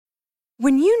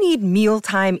When you need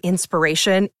mealtime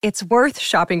inspiration, it's worth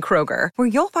shopping Kroger, where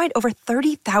you'll find over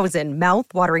 30,000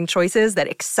 mouth-watering choices that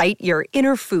excite your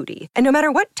inner foodie. And no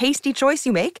matter what tasty choice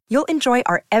you make, you'll enjoy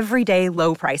our everyday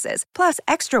low prices, plus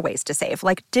extra ways to save,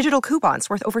 like digital coupons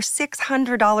worth over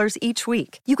 $600 each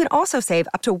week. You can also save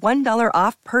up to $1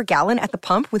 off per gallon at the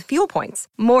pump with fuel points.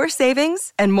 More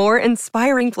savings and more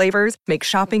inspiring flavors make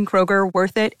shopping Kroger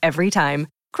worth it every time.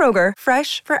 Kroger,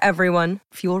 fresh for everyone.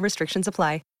 Fuel restrictions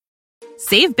apply.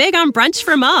 Save big on brunch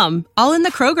for mom, all in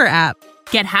the Kroger app.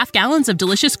 Get half gallons of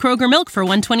delicious Kroger milk for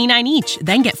 $1.29 each.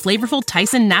 Then get flavorful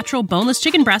Tyson natural boneless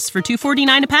chicken breasts for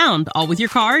 $2.49 a pound, all with your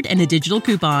card and a digital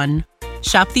coupon.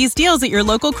 Shop these deals at your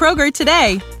local Kroger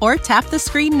today, or tap the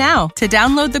screen now to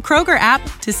download the Kroger app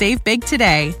to save big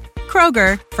today.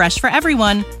 Kroger, fresh for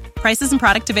everyone. Prices and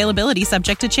product availability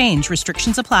subject to change.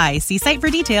 Restrictions apply. See site for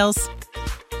details.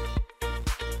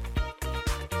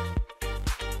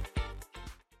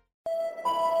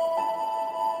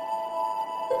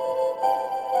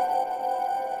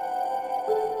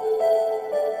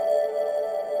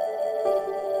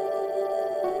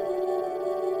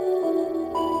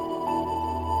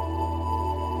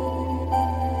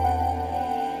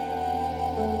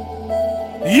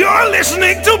 You're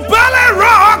listening to Ballet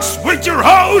Rocks with your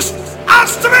host,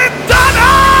 Astrid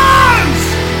Dannens!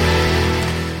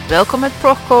 Welcome at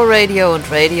Proco Radio and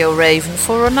Radio Raven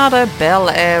for another Bel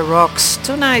Air Rocks.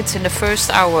 Tonight in the first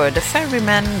hour, the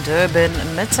Ferrymen, Durbin,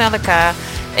 Metallica,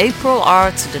 April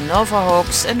Art, the Nova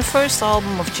Hawks and the first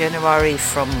album of January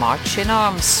from March in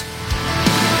Arms.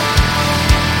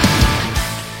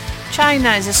 China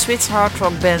is a Swiss hard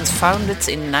rock band founded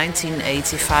in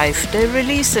 1985. They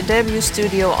released their debut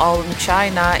studio album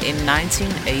China in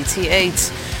 1988.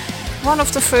 One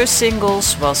of the first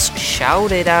singles was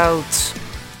Shout It Out.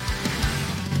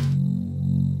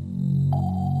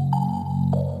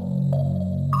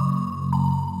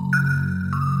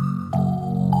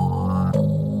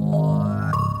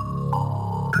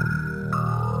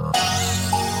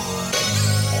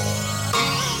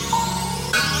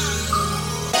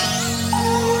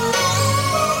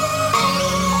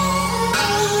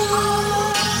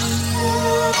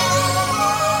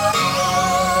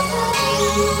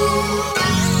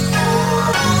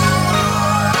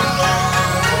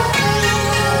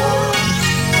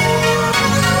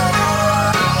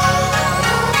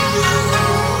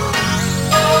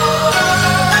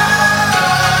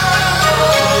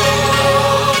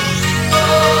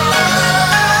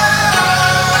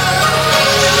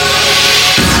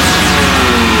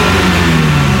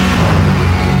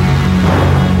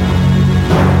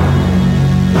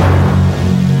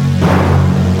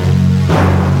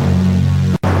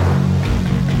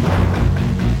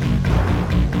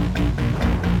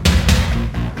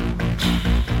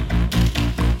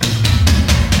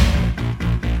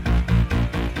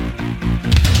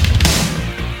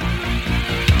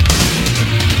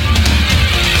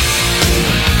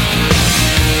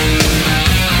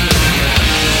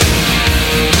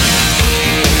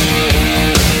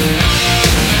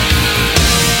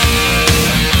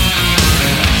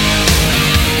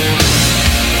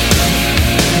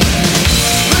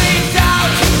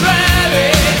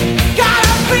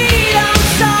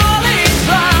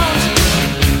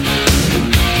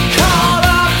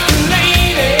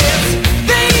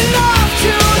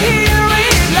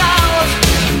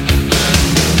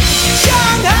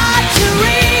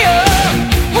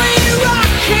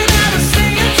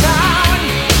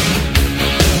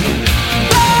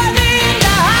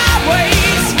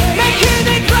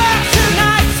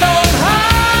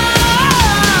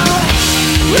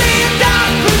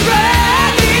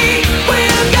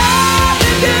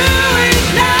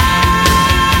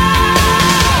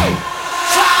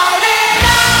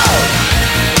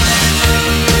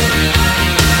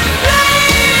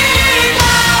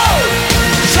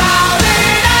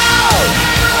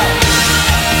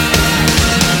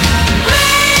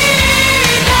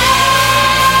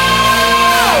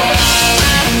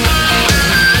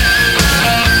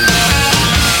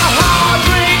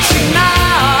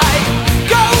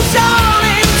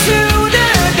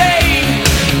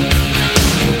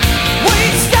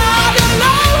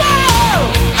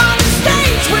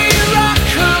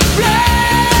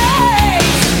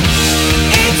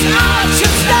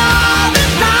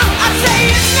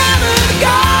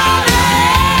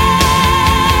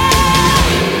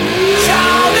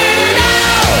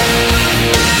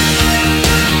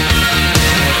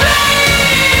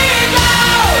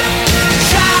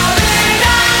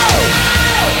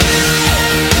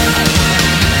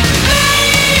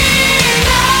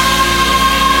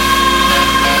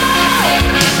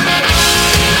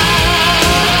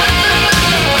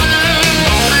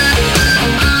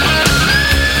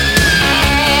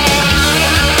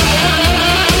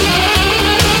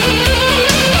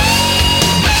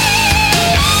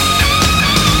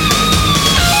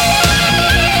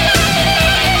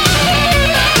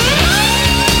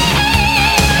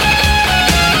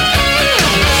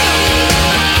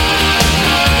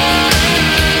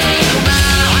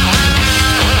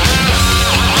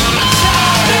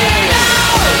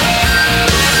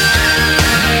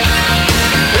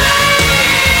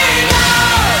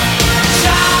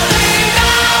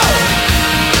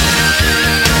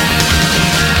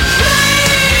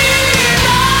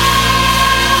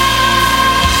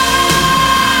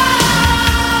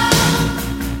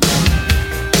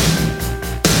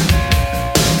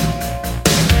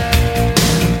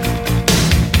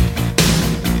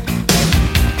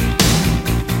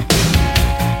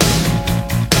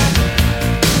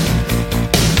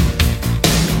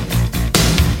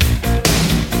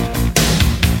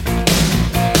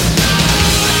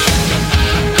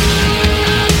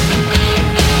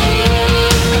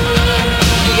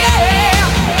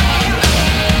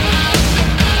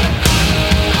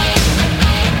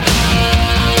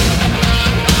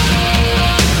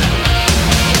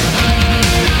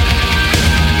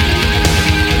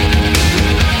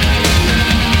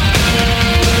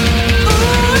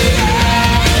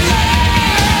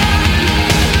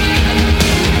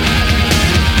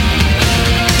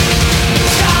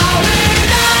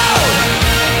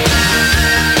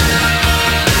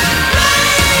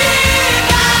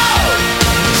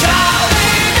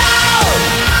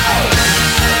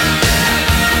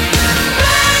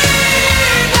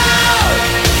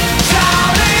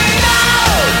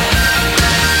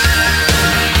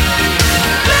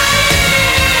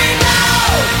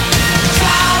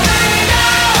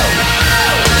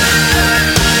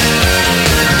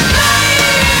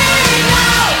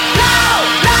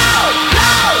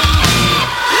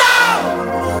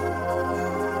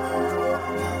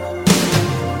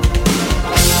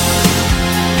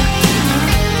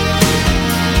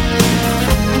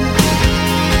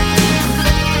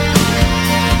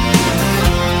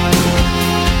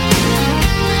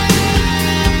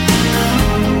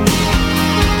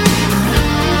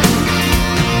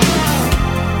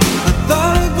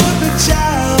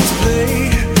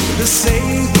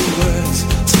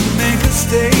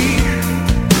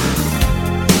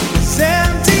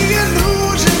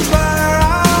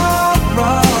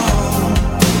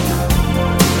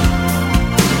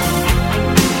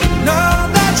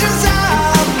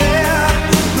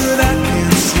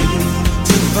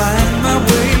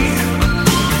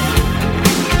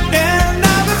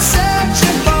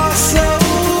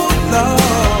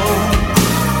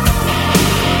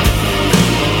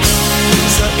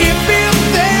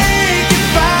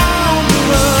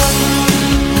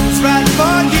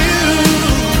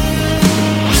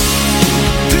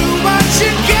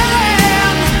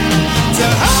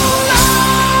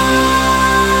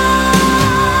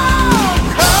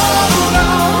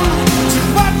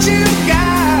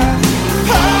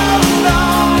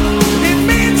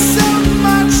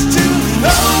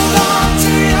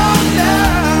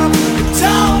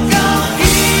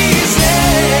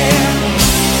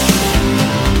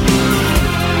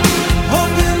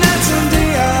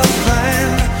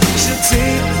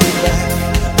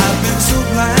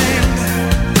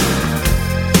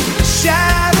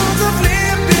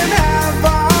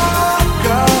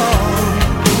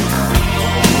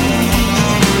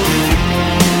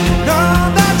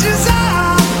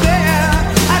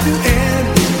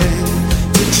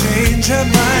 her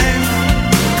mind.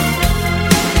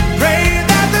 Pray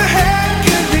that the head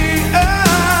can be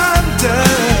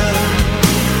undone.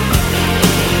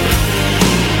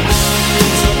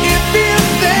 So if you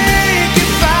think you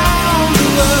found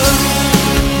the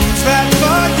one who's right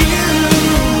for you,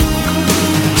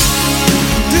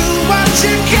 do what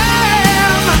you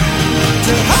can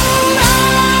to hold on.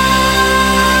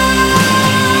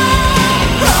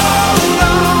 Hold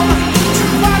on to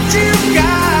what you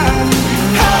got.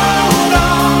 Hold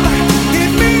on,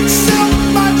 it means so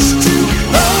much to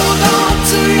hold on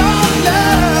to your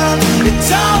love. It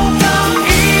don't come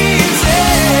easy.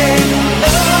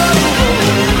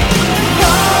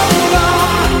 Hold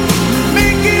on,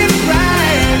 make it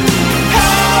right.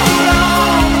 Hold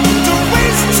on, don't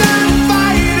waste time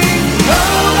fighting.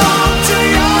 Hold on to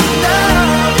your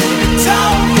love. It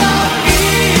don't come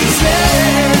easy.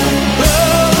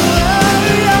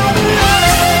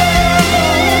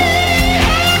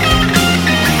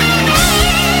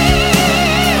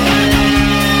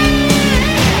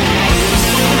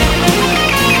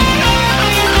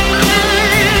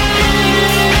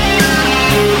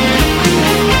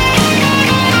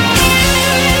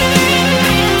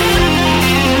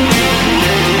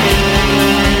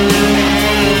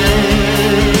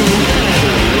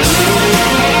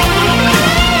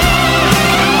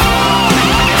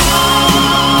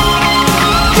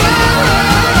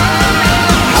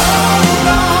 Hold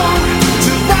on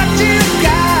to what you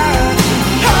got.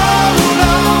 Hold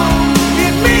on,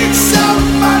 it means so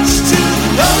much to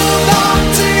hold on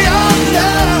to your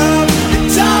love. It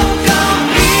don't come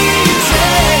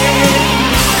easy.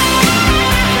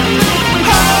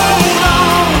 Hold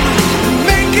on,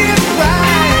 make it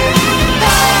right.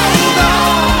 Hold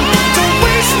on, don't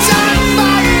waste time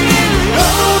fighting.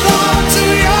 Hold on to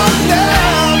your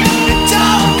love. It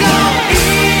don't come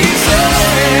easy.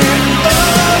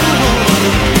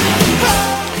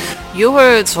 You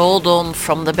heard Hold On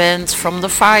from the band From the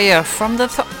Fire from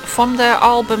their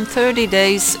album 30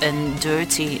 Days and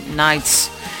Dirty Nights.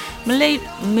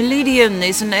 Melidian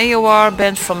is an AOR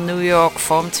band from New York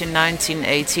formed in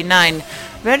 1989.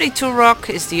 Ready to Rock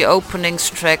is the opening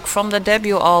track from the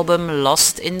debut album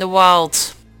Lost in the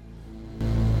Wild.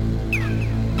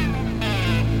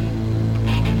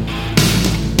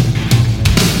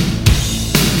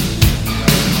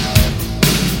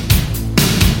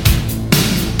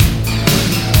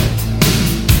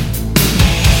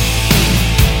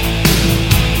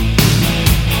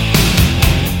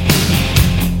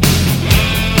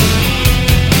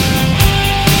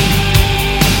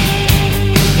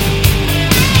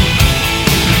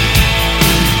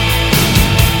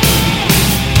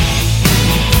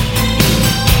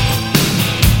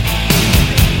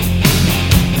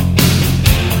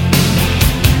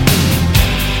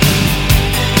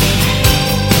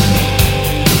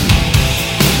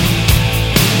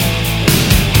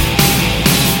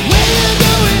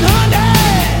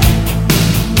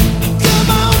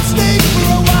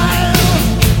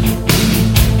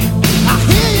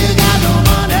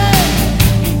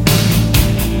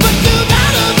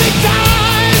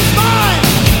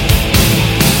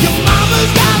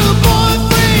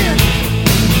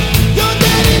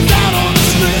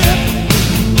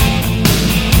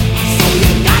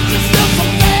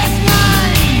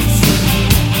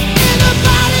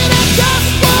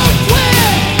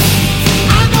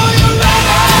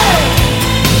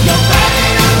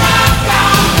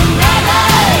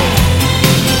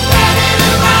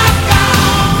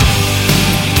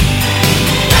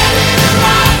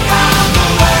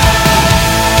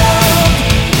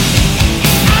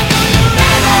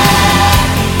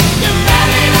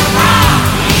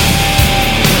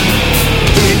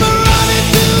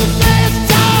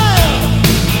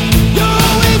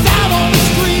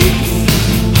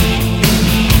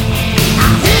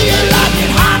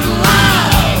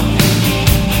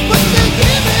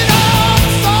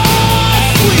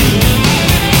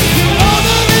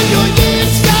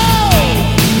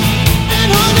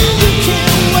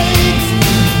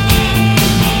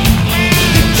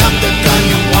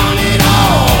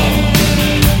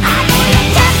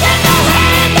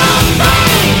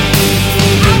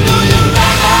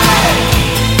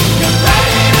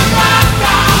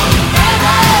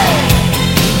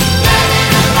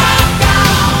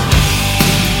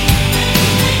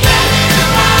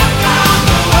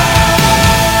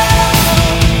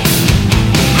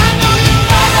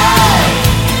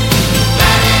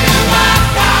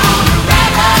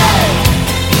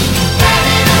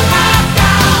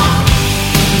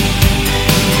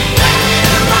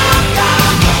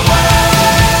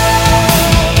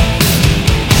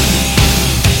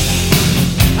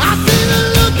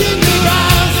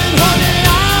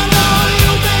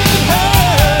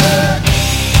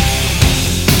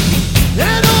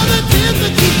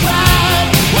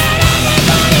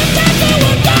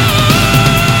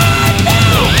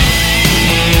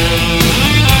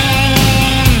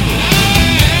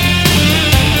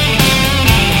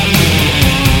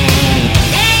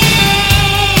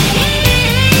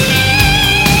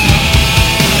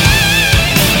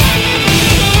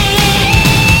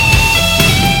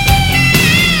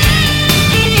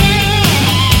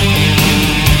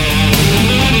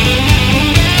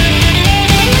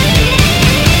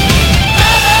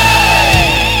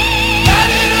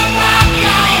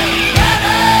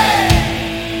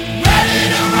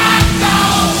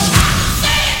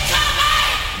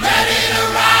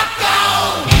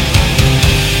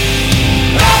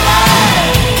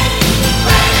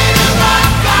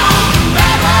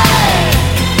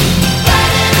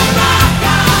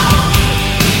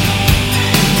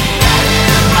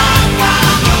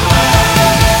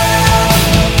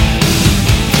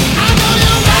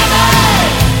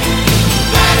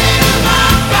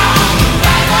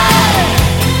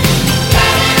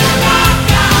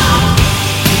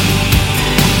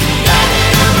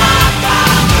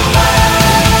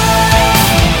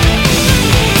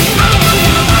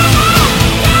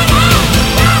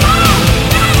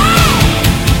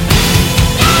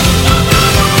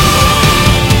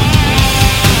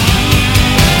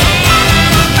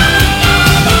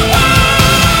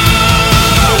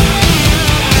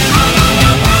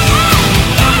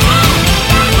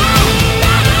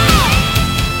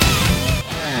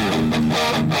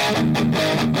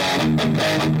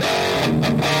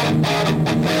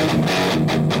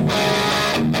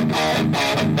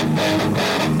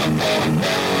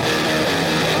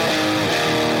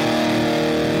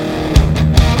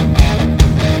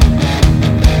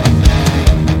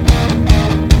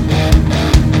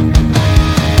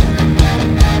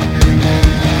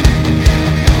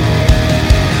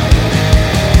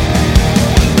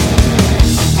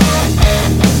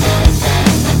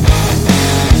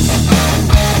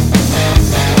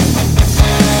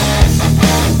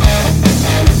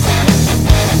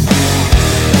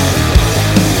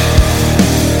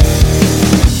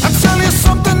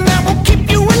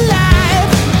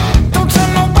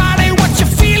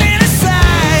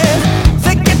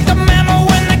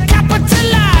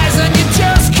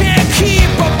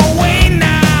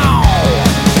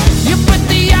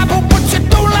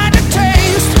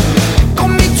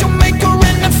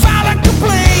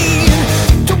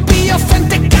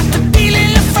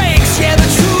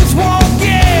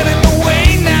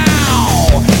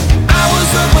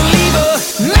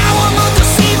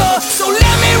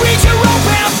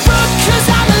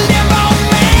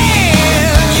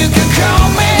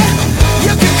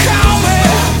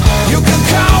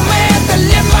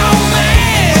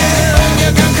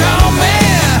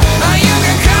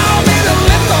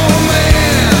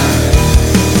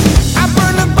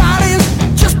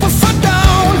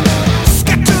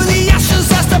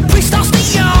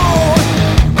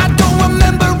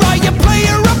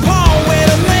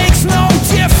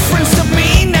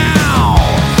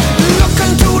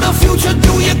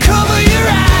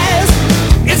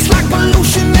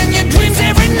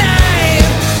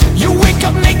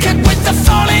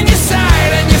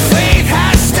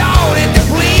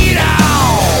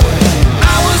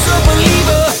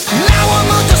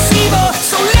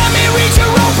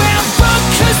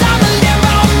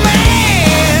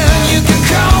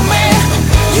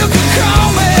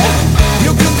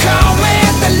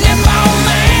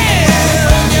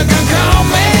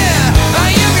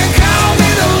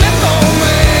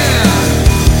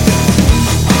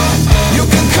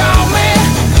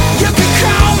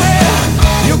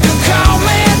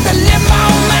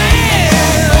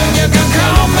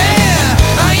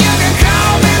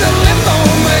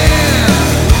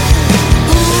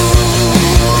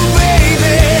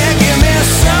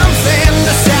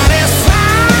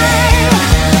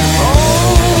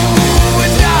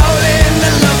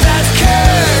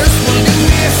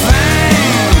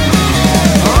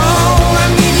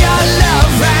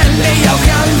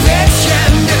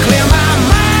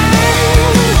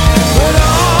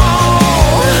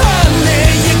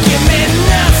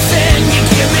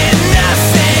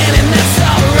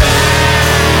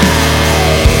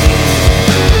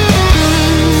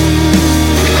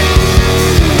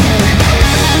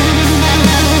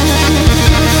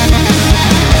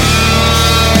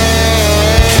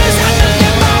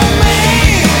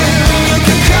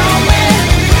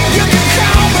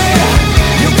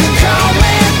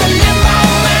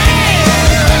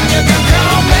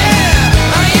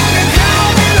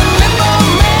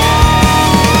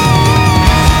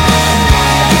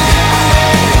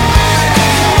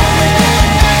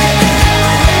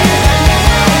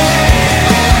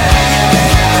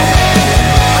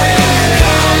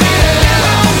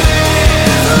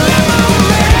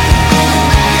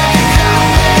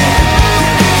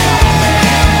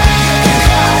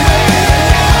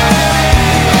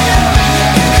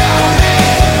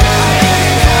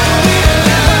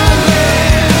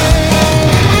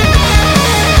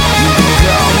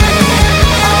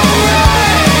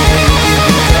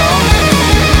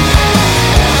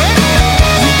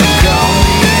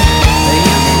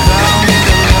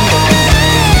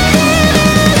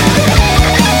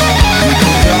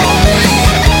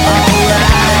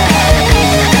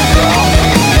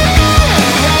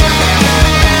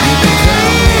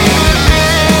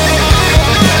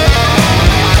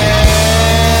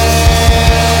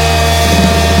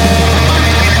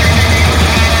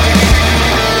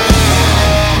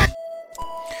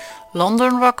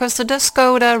 London rockers The Dust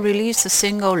Coda released the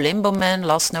single Limbo Man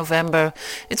last November.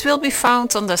 It will be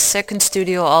found on their second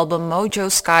studio album Mojo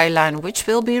Skyline, which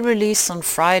will be released on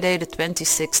Friday the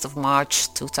 26th of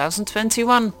March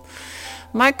 2021.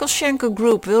 Michael Schenker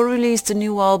Group will release the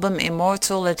new album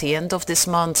Immortal at the end of this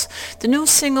month. The new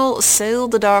single Sail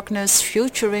the Darkness,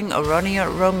 featuring Ronnie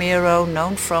Romero,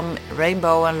 known from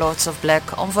Rainbow and Lords of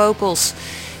Black, on vocals.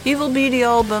 He will be the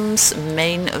album's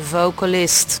main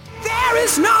vocalist. There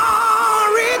is no return.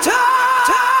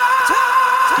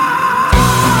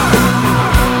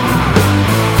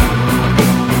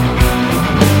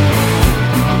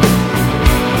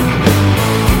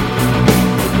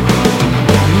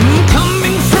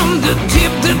 Coming from the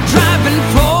tip, the driving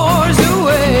force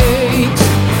awaits.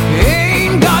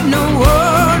 Ain't got no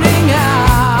wording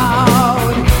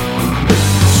out.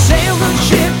 Sail the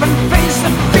ship and face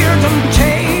the fear, don't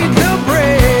take the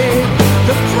break.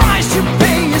 The price you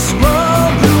pay is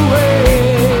worth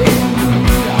away.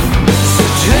 So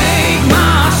take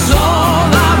my soul,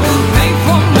 I will pay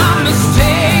for my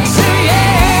mistakes.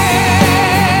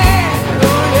 Yeah,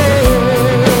 oh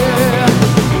yeah.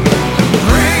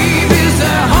 Brave is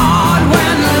the heart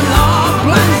when the love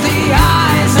blinds the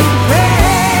eyes and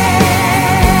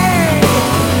fade.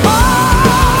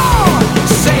 Oh,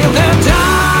 sail the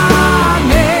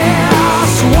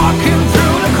darkness, walking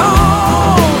through the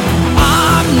cold.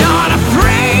 I'm not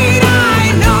afraid, I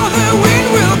know the wind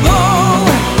will blow.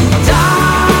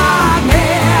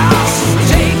 Darkness,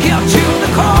 take you to the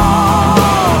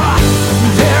core.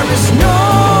 There is no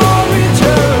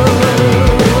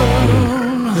return.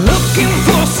 Looking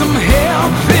for some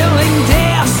help, feeling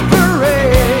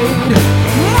desperate.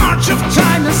 March of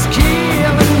time is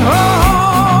killing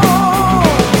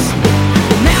hopes.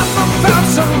 Never felt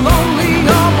so lonely,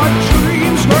 all my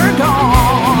dreams were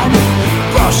gone,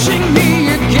 pushing me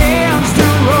against the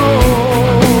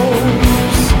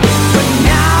ropes. But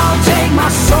now take my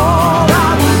soul, I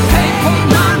will pay for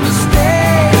my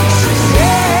mistakes.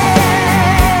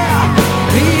 Yeah,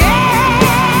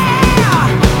 yeah.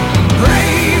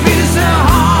 Brave is the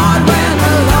heart when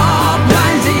the love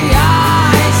blinds the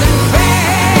eyes and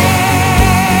fade.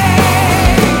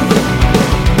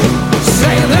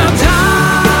 Sail the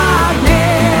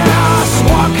darkness,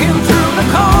 walking through the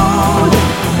cold.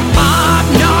 I'm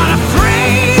not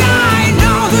afraid, I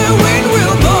know the wind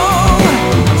will blow.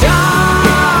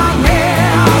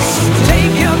 Darkness,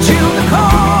 take you to the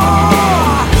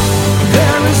core.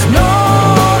 There is no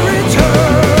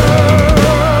return.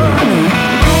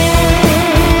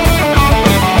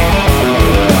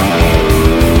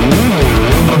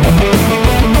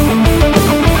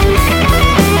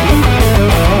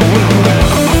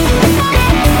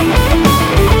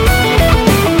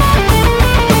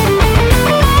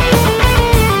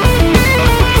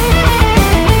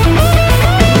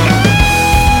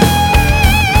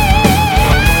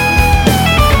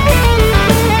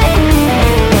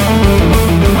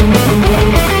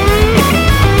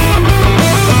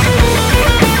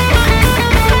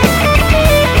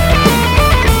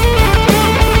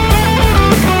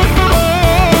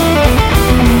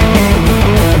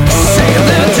 Sail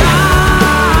the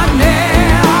darkness,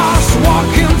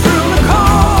 walking through the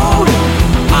cold.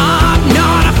 I'm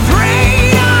not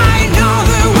afraid, I know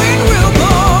the wind will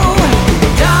blow.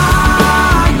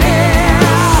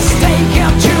 Darkness, take you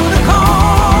to the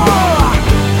core.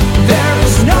 There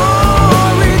is no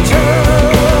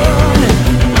return.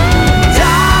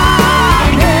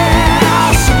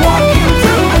 Darkness, walking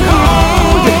through the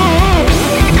cold.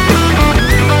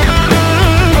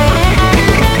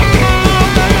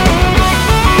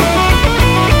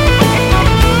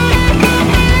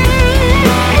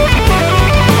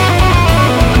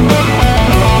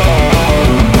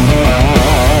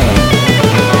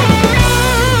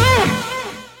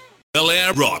 Bel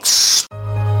Air rocks.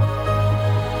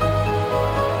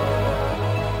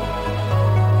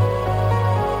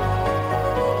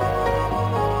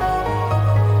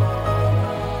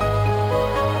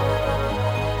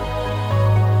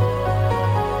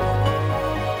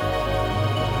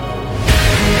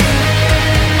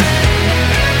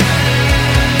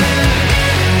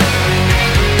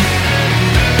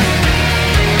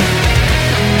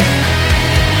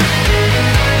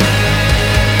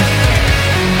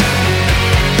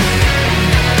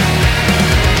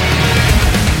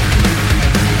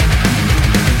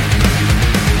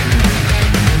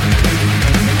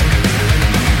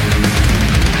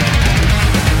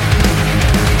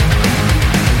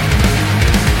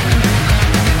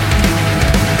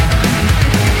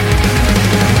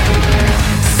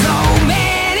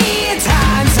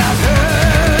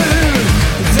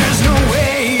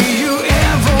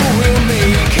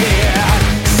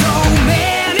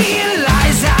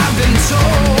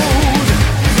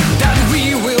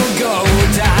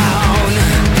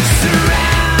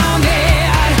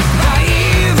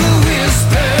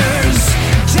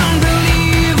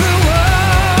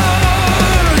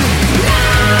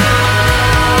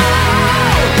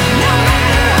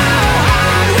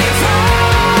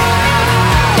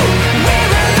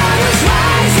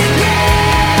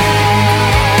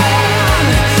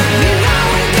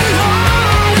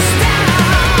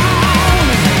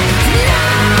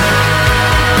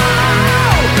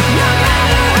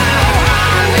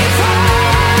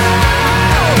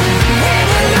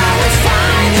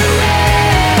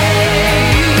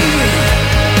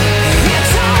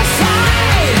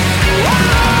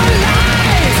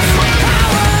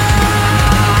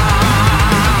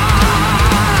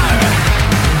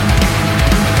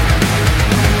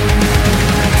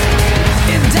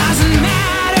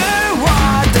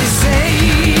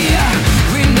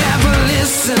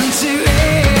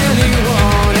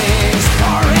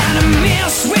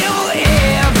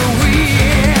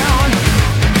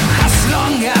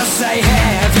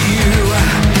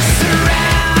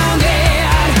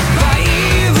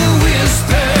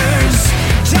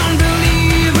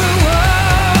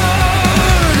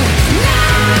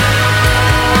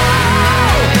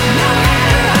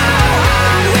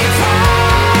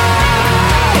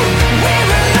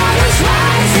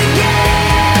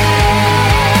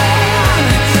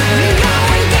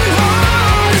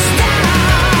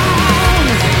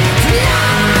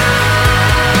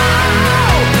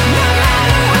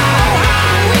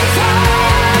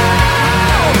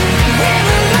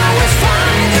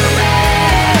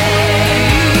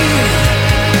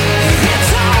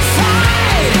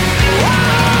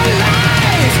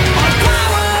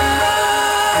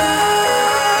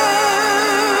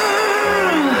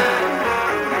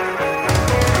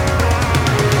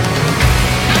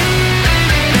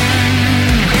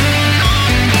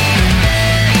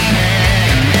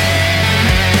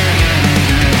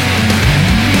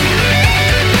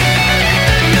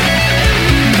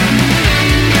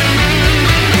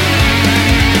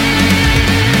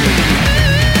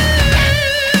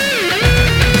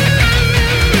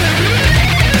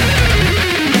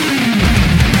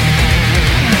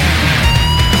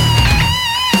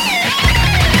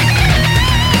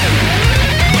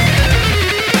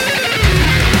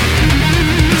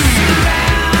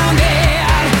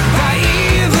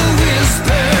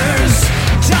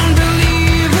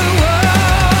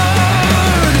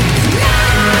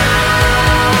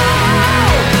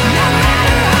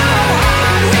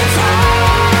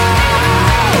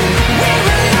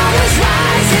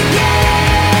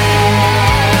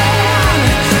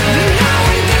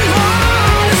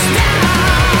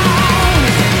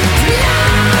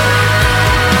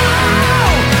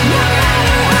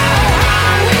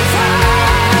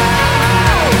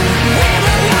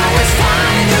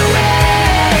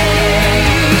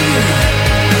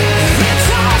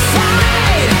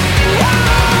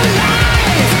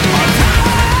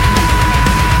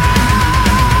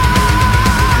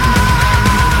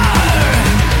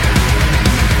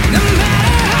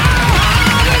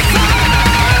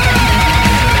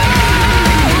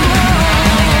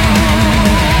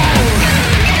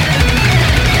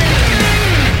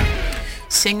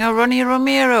 Singer Ronnie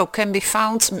Romero can be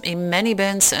found in many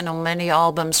bands and on many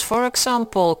albums, for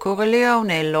example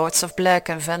Corleone, Lords of Black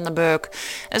and Vandenberg,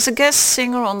 as a guest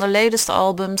singer on the latest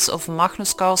albums of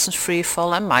Magnus Carlsen's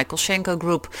Freefall and Michael Schenker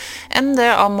Group, and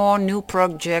there are more new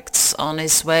projects on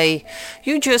his way.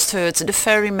 You just heard The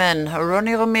Ferryman,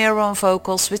 Ronnie Romero on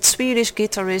vocals with Swedish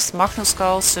guitarist Magnus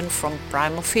Carlsen from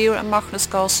Primal Fear and Magnus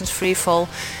Carlsen's Freefall,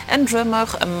 and drummer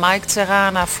Mike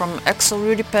Terrana from Axel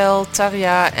Rudy Pell,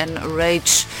 Tarja and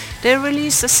Rage. They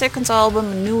released a second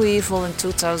album, New Evil, in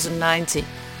 2019,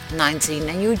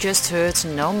 and you just heard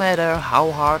No Matter How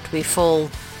Hard We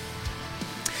Fall.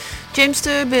 James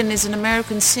Durbin is an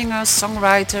American singer,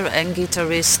 songwriter and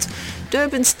guitarist.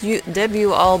 Durbin's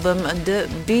debut album, The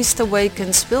Beast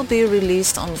Awakens, will be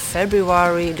released on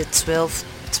February the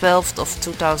 12th of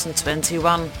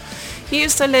 2021.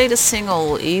 Here's the latest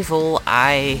single, Evil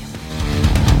Eye.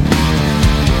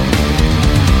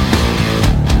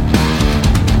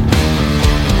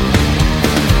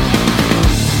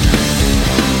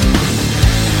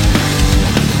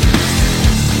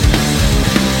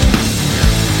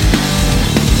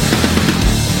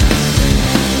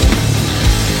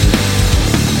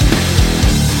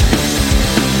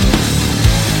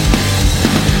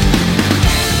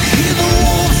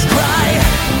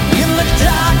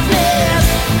 Darkness,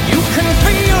 you can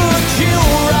feel the chill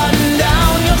run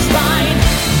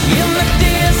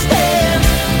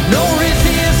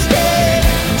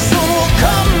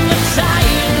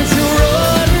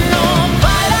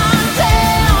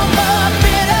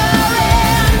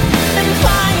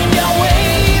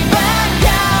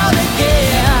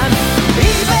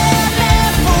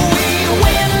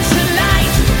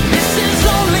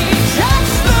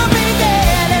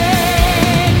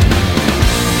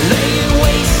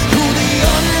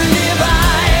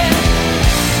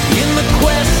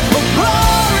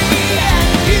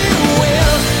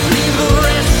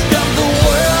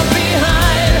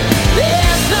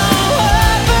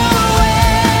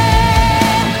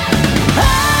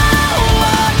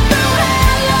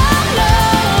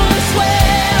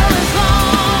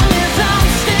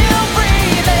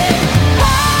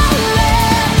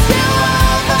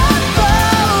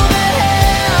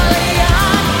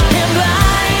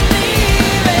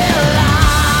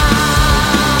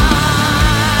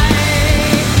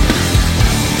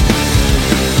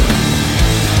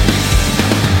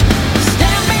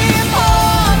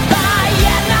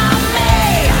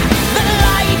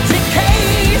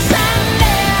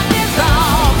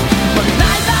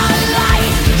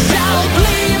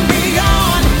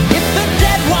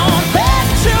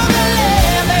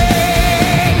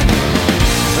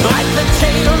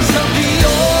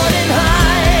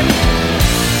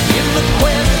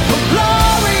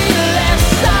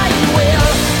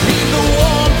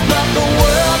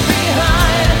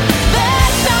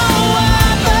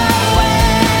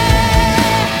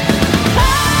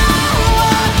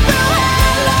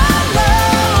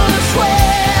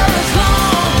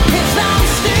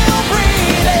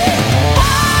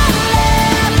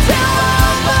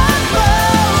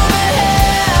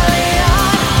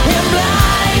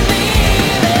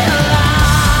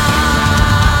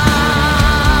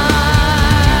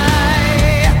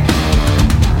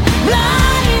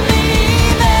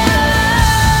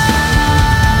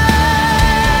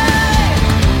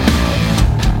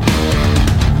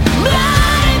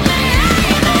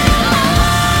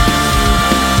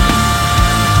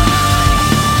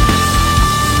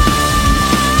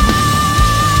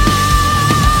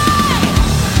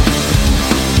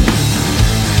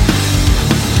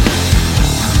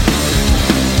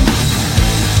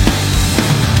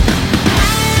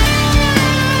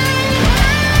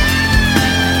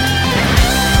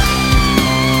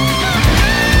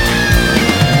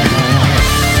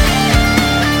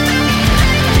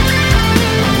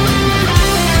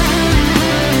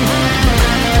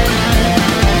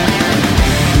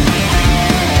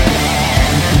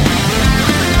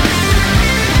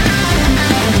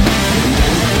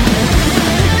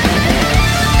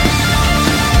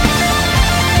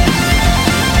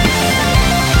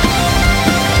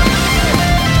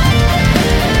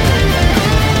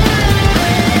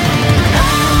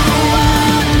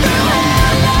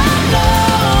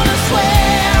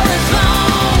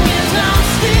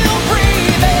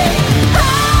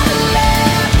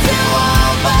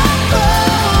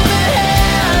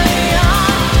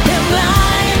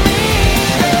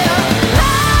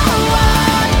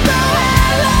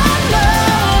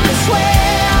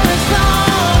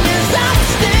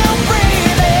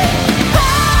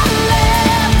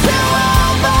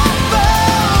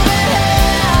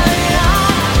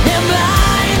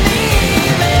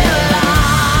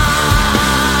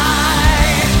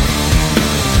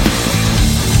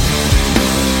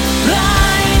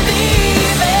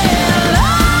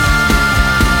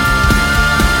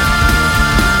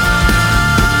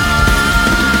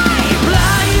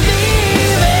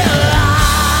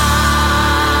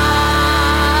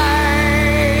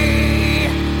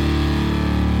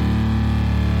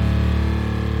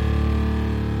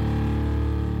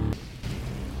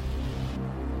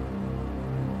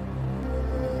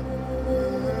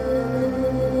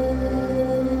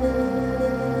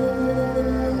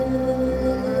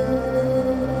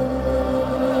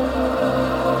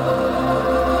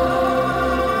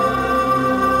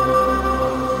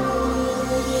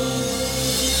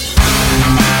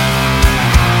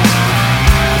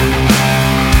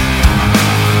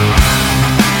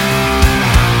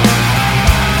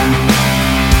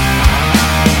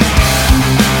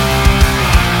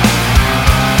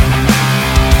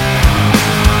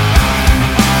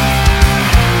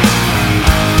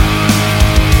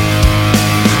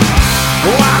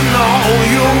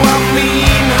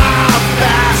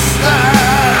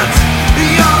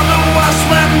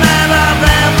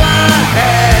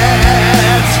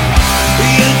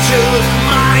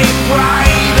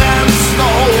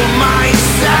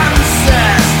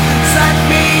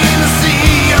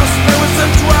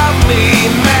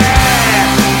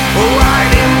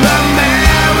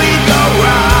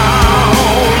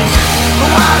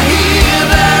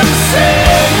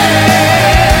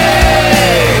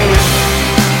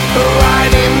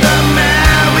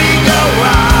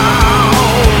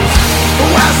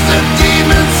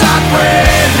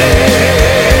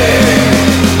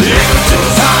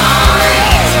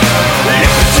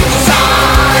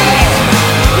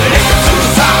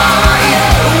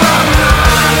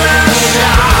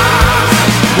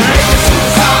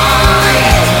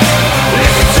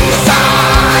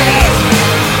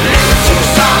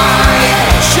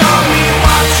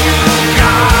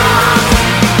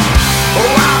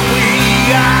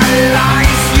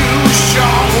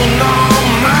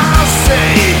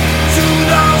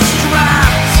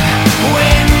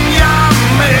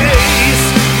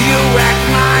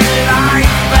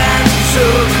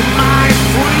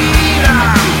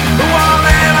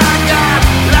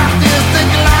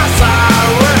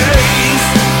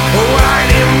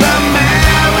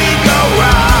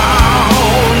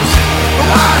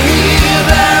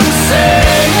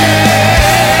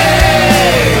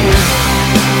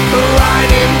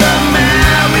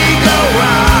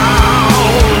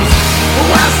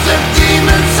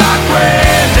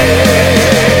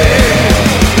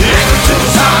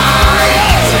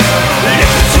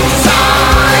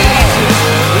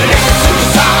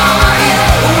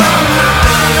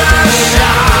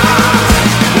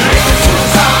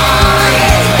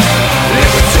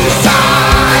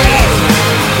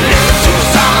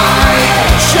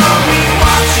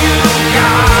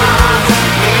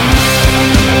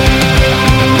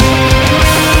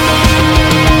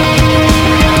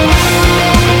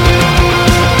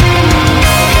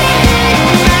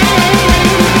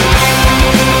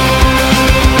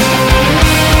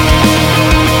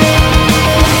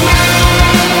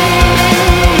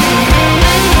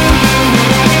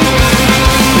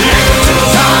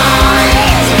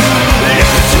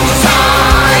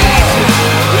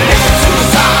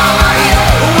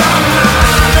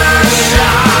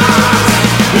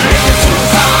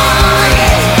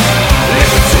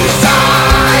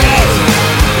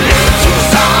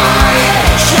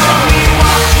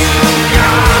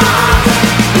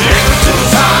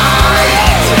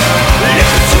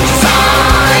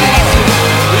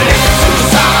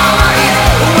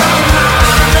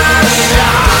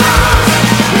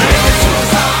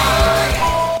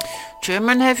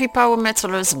German heavy power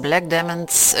metalers Black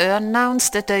Demons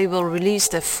announced that they will release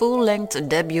their full-length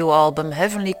debut album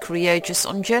Heavenly Creatures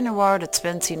on January the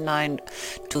 29th,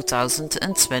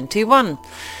 2021.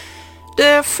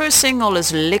 Their first single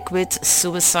is Liquid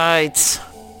Suicide.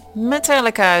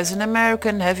 Metallica is an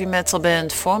American heavy metal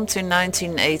band formed in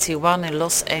 1981 in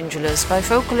Los Angeles by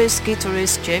vocalist,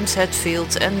 guitarist James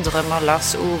Hetfield and drummer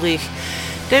Lars Ulrich.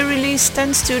 They released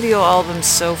 10 studio albums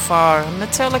so far.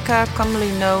 Metallica,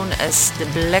 commonly known as the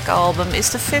Black Album, is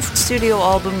the 5th studio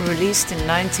album released in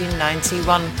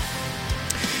 1991.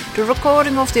 The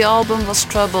recording of the album was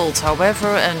troubled, however,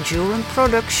 and during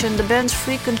production the band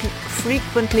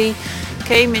frequently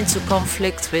came into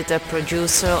conflict with their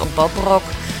producer Bob Rock.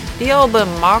 The album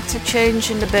marked a change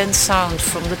in the band's sound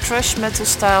from the thrash metal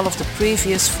style of the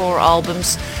previous 4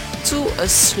 albums to a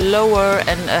slower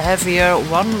and a heavier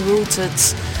one rooted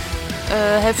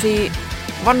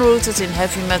in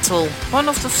heavy metal. One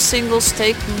of the singles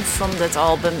taken from that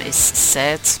album is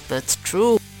Sad But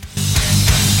True.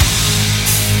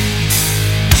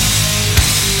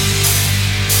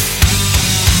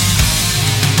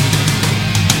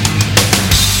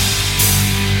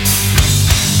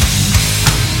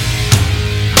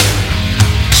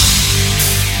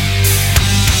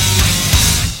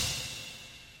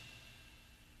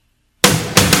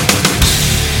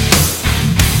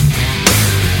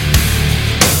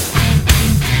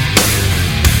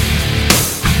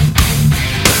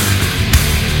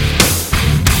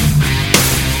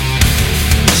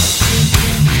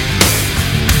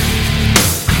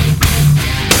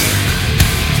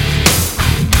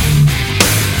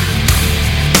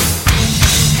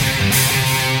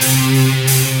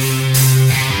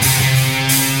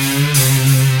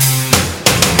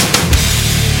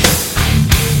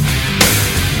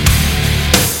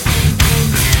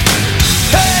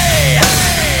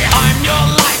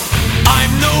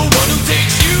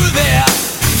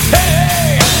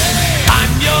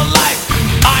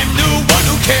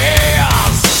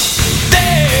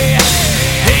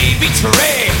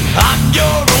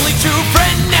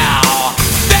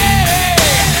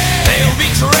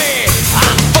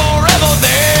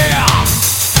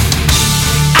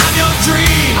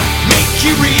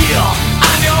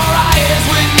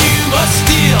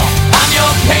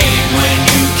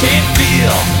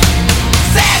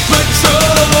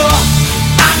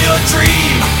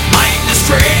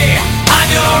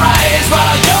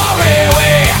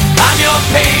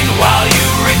 While you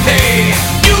repay,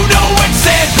 you know it's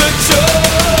sad but true.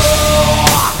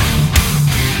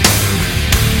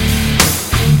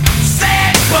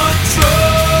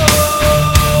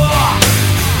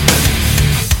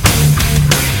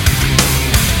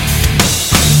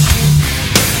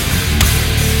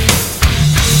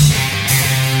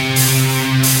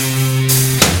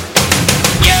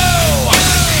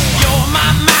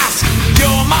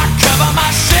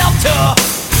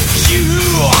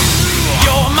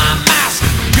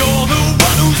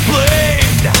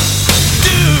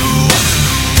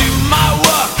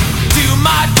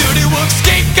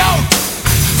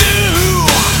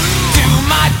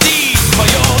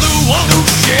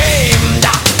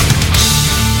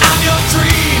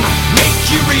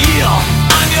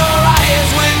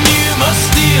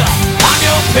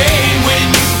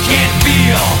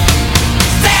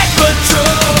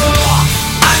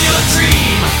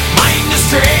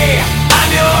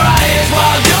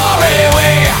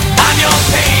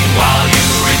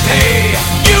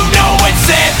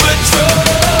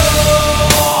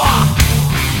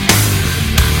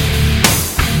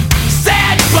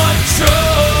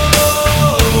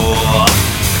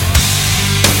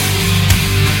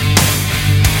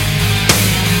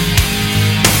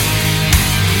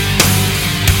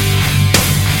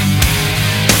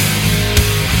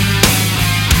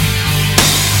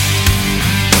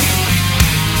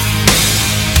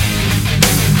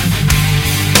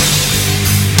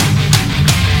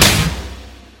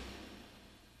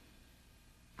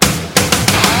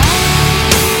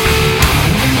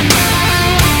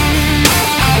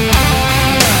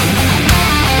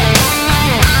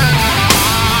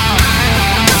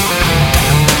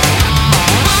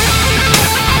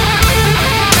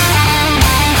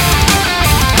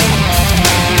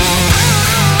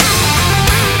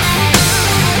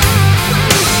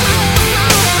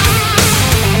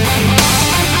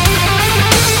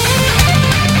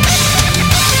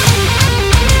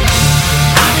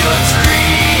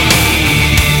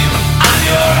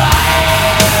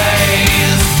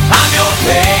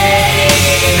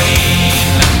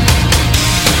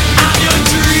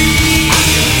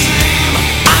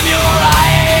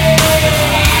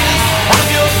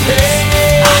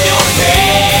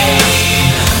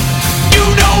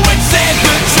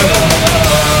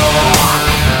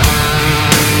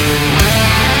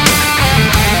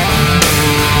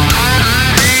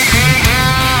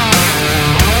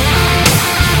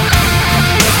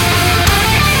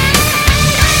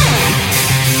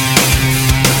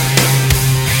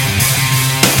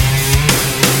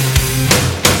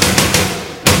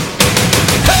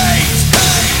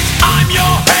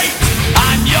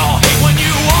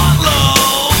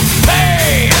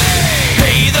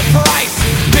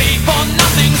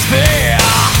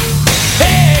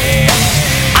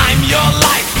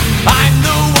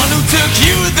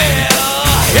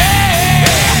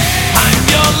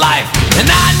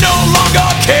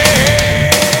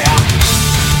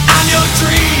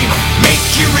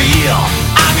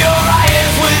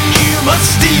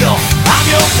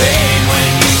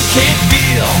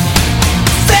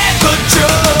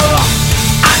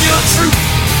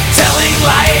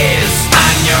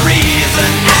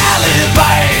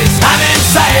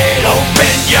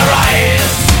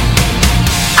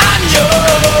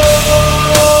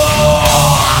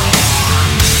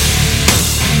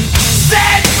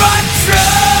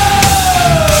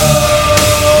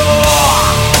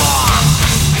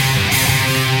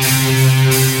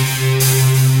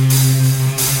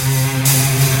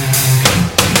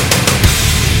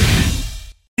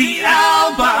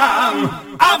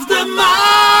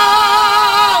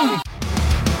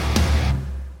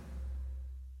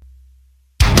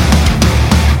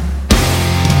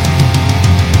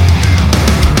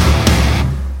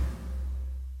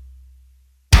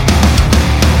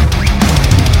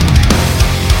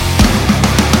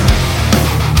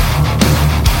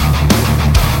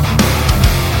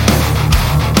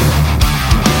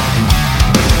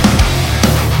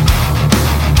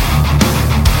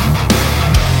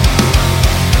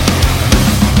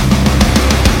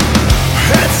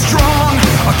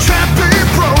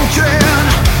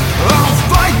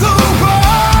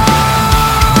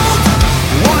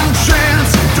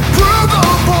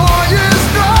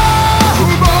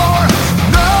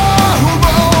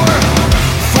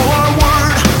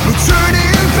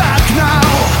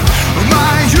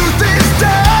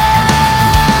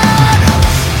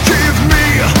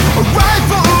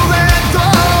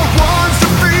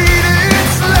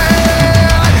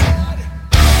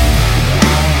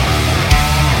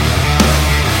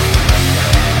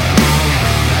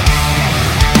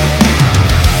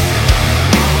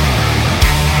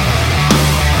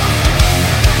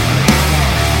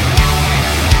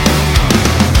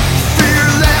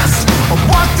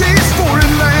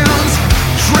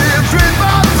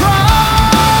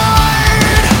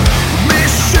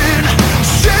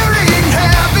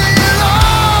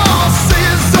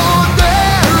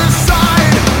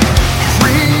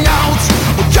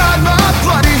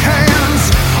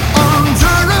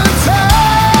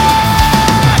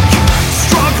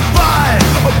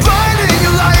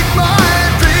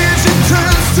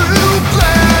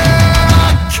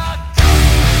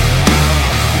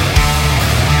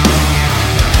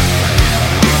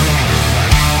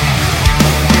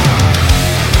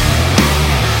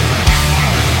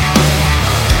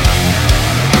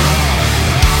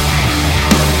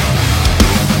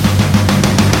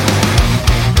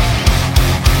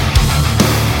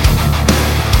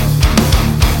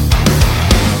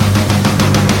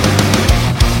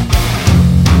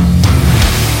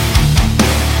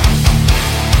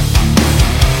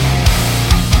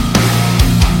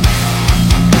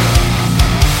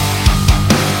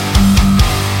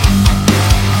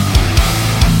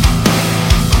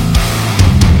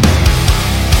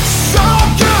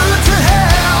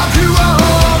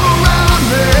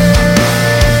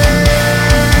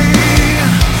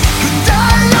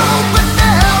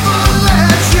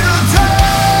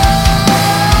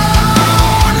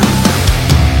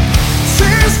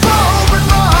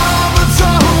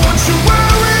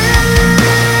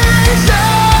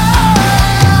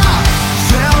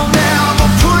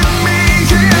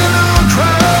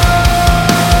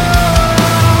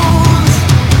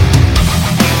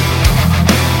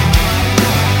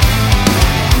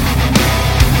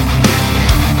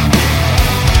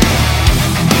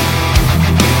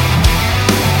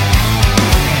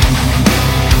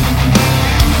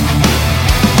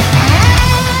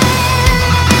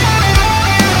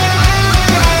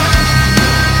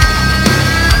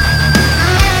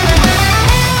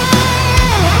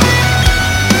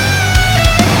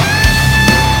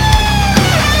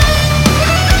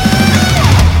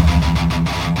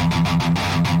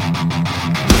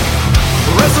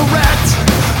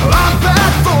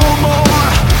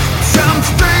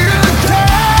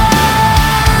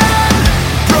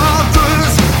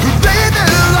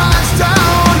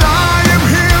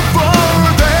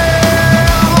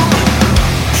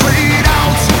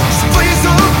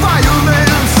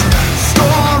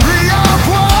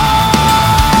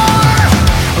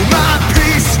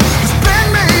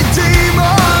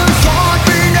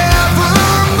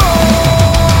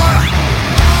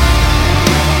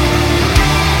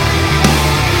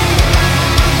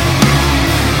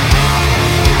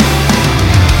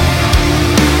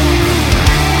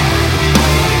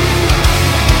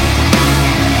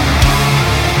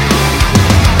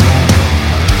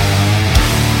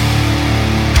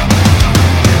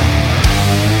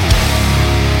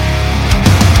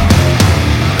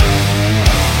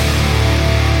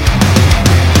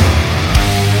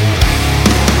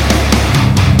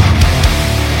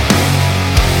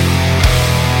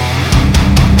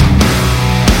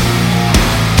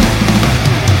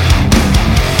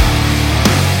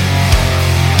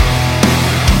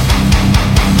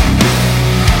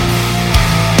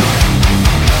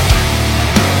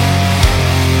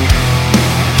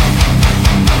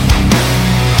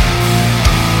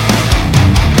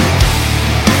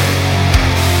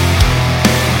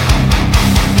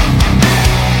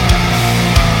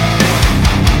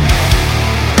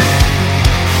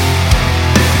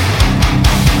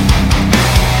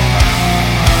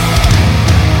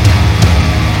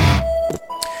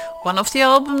 One of the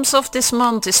albums of this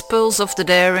month is Pulse of the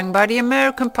Daring by the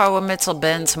American power metal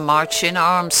band March in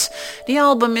Arms. The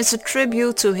album is a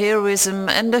tribute to heroism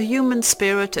and the human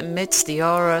spirit amidst the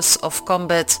horrors of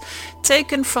combat.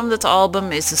 Taken from that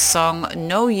album is the song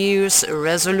No Year's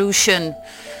Resolution.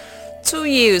 2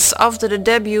 years after the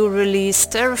debut release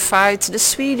Terrified, the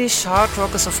Swedish hard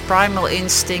rockers of Primal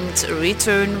Instinct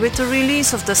return with the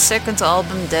release of their second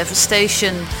album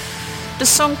Devastation. The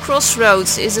song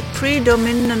Crossroads is a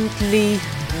predominantly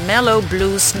mellow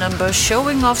blues number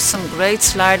showing off some great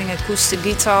sliding acoustic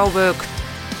guitar work.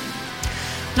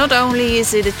 Not only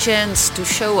is it a chance to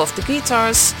show off the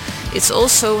guitars, it's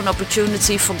also an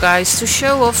opportunity for guys to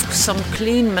show off some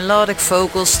clean melodic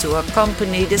vocals to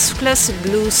accompany this classic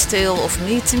blues tale of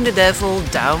meeting the devil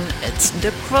down at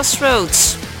the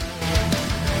crossroads.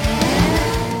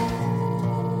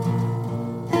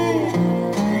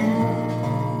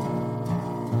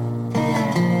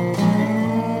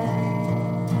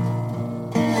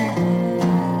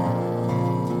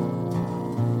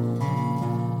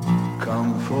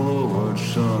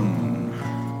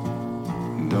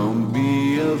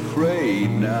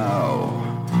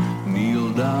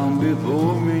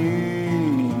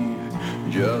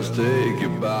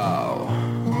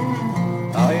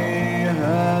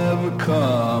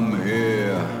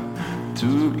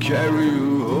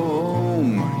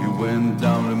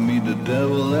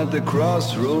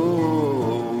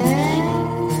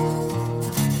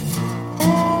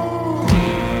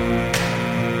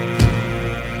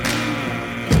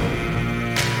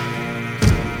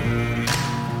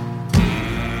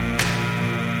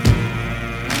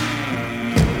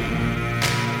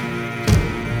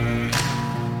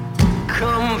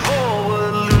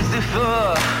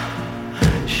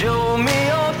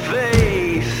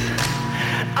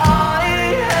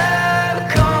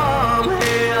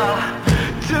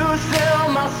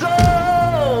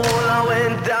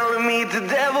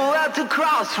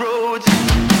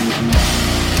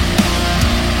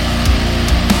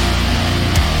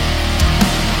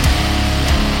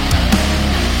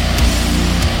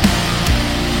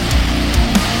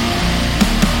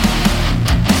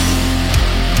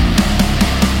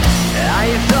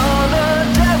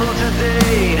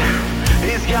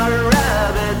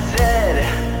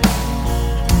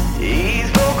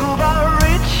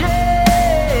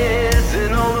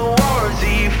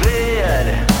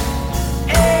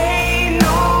 Ain't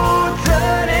no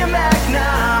turning back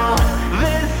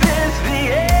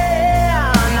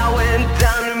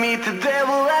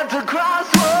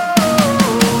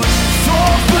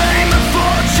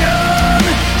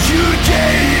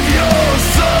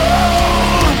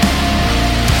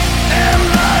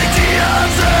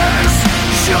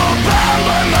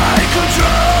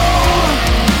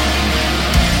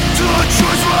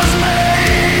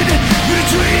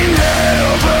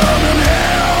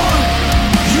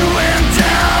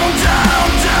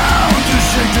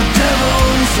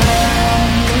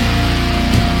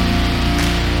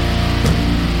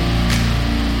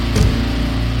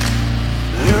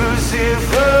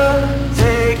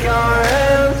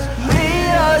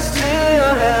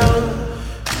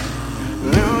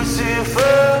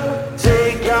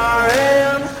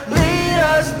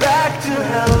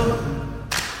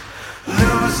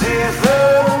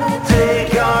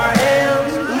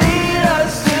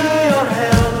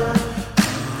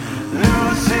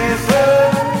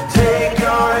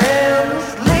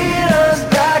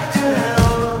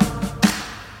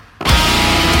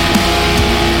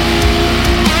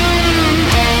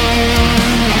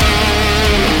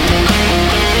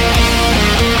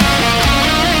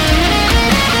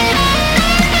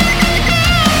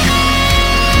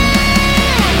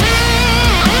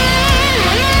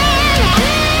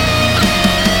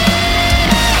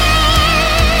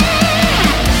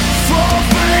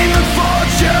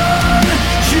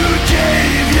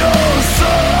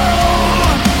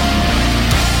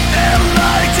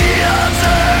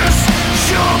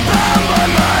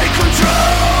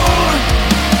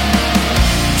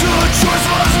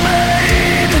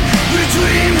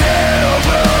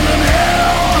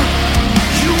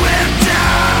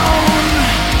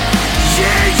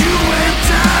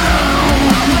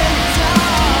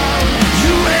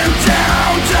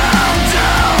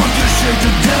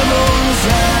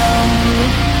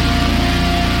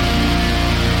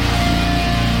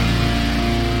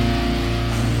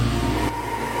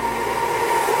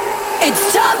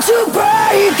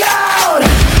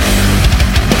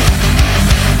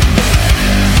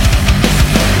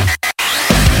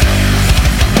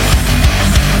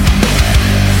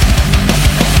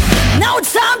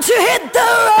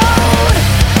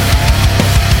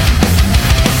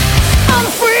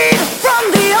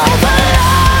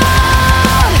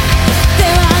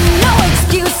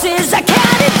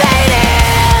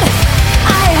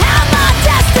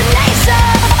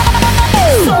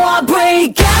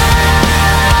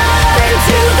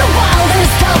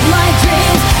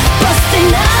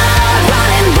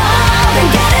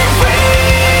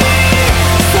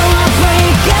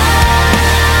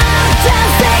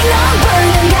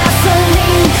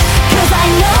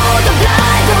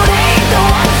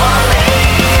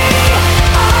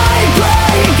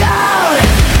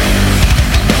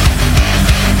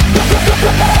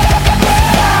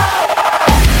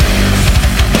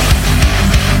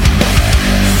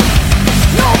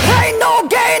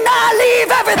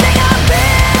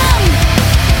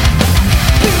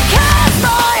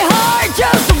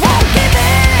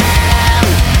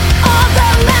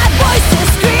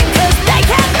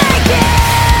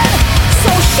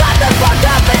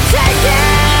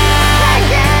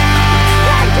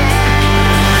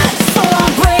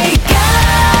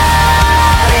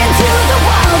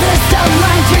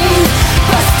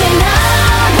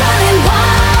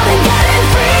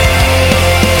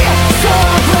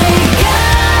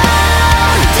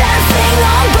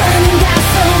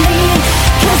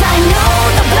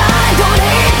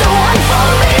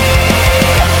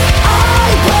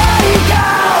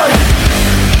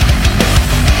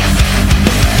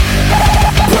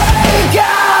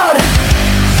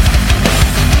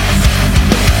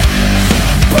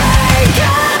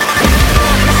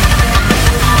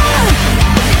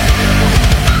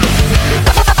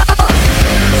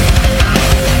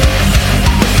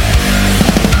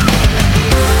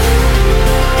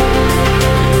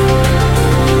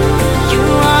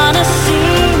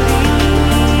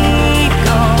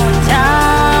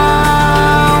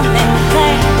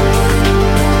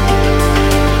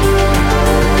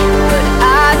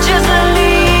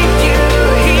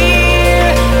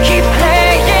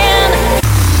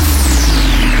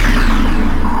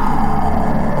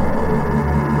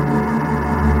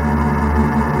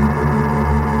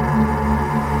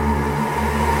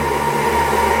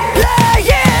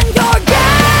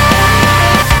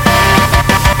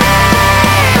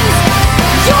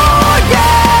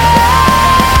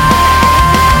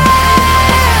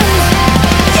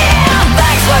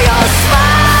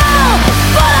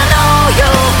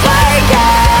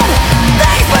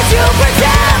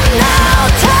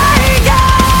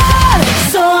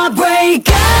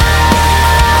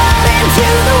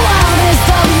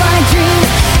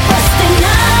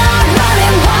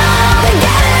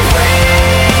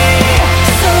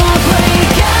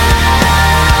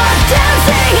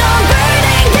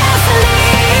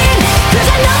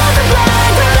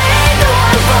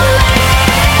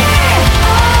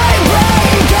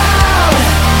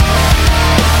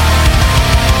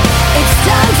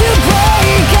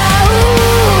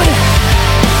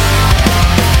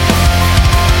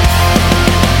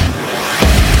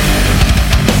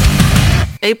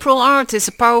April Art is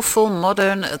a powerful,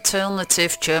 modern,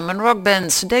 alternative German rock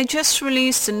band. They just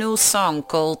released a new song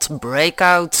called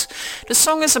Breakout. The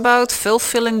song is about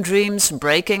fulfilling dreams,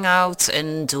 breaking out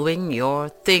and doing your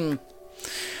thing.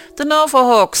 The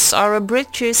Novahawks are a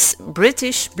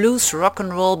British blues rock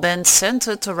and roll band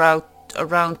centered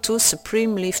around two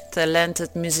supremely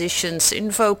talented musicians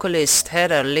in vocalist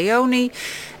Heather Leone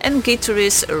and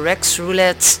guitarist Rex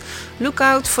Roulette. Look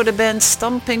out for the band's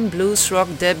stomping blues rock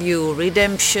debut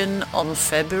Redemption on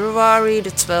February the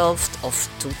 12th of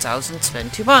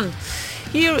 2021.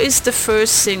 Here is the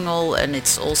first single and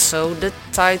it's also the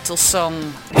title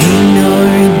song. Ain't no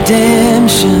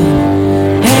redemption,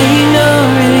 ain't no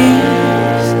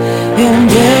release, I'm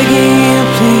begging you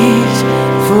please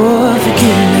for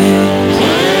forgiveness.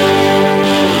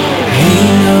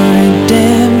 Ain't no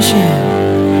redemption,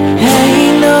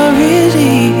 ain't no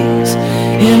release,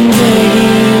 I'm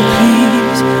begging you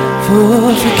please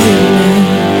for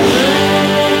forgiveness.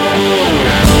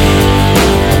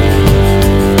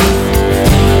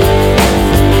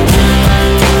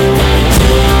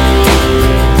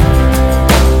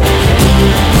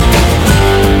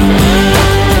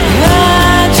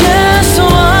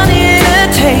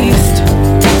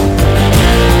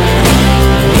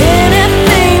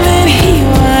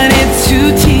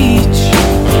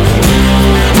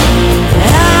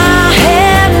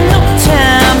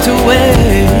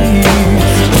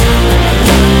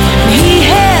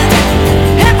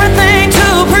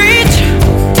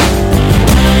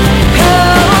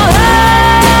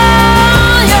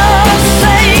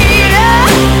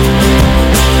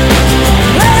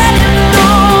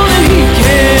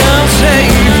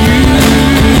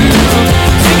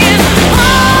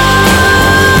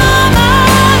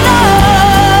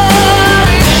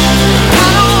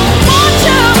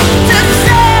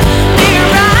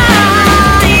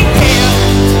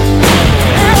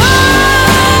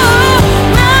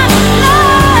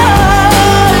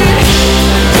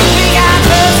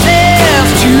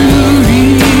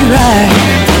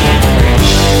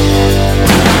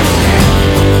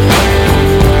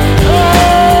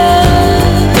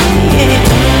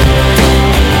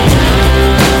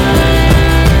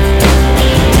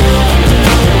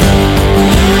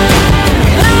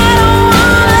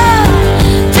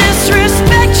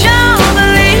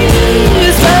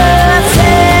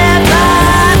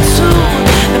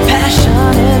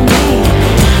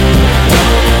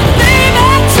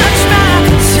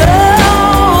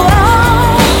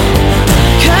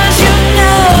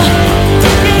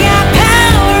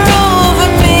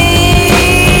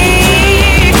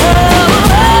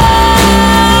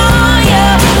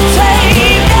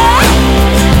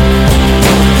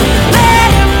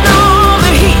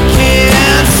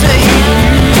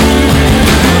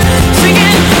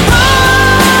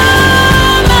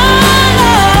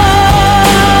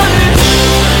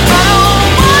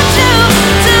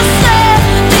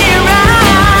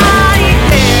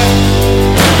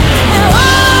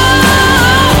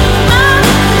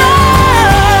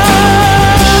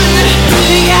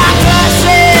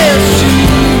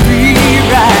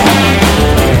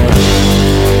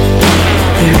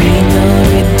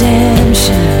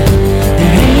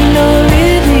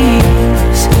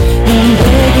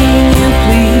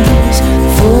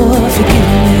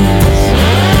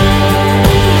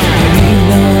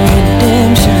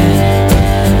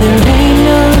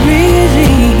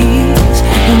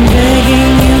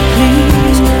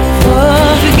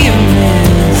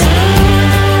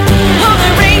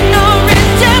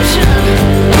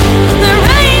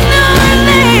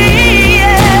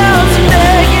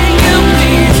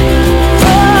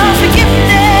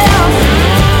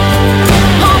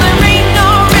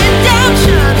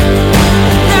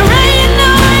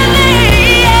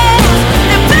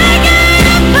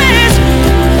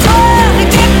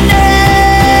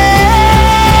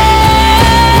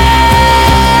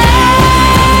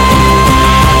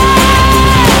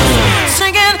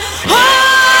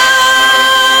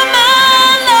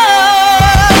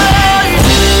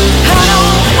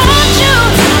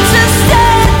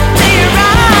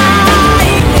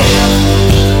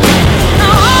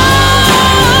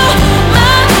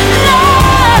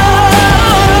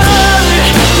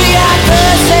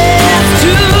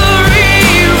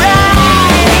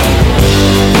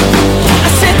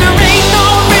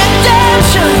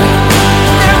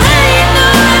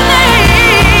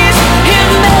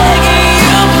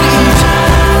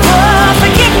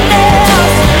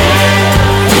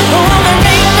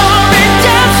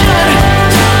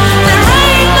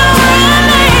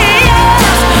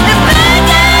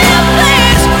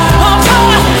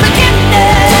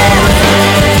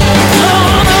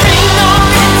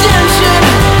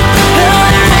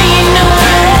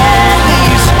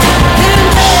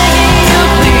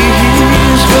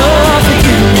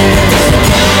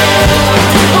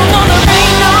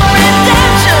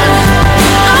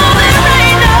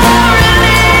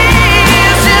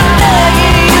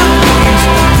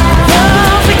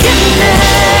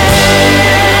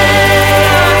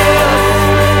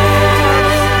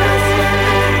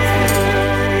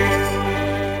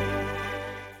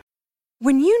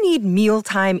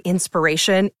 mealtime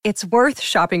inspiration, it's worth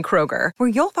shopping Kroger, where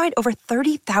you'll find over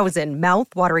 30,000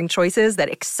 mouth-watering choices that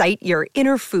excite your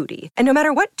inner foodie. And no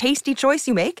matter what tasty choice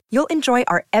you make, you'll enjoy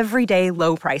our everyday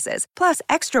low prices, plus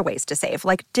extra ways to save,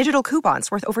 like digital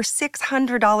coupons worth over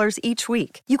 $600 each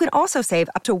week. You can also save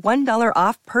up to $1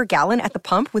 off per gallon at the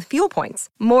pump with fuel points.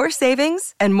 More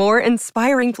savings and more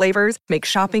inspiring flavors make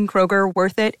shopping Kroger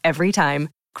worth it every time.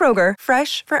 Kroger,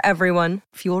 fresh for everyone.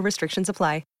 Fuel restrictions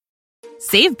apply.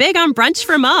 Save big on brunch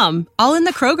for mom, all in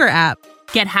the Kroger app.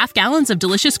 Get half gallons of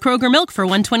delicious Kroger milk for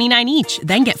 $1.29 each.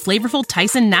 Then get flavorful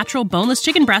Tyson natural boneless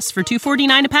chicken breasts for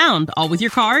 $2.49 a pound, all with your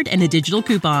card and a digital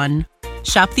coupon.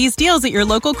 Shop these deals at your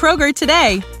local Kroger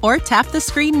today, or tap the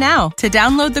screen now to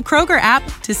download the Kroger app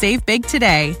to save big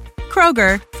today.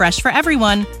 Kroger, fresh for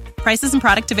everyone. Prices and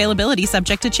product availability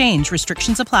subject to change.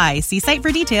 Restrictions apply. See site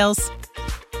for details.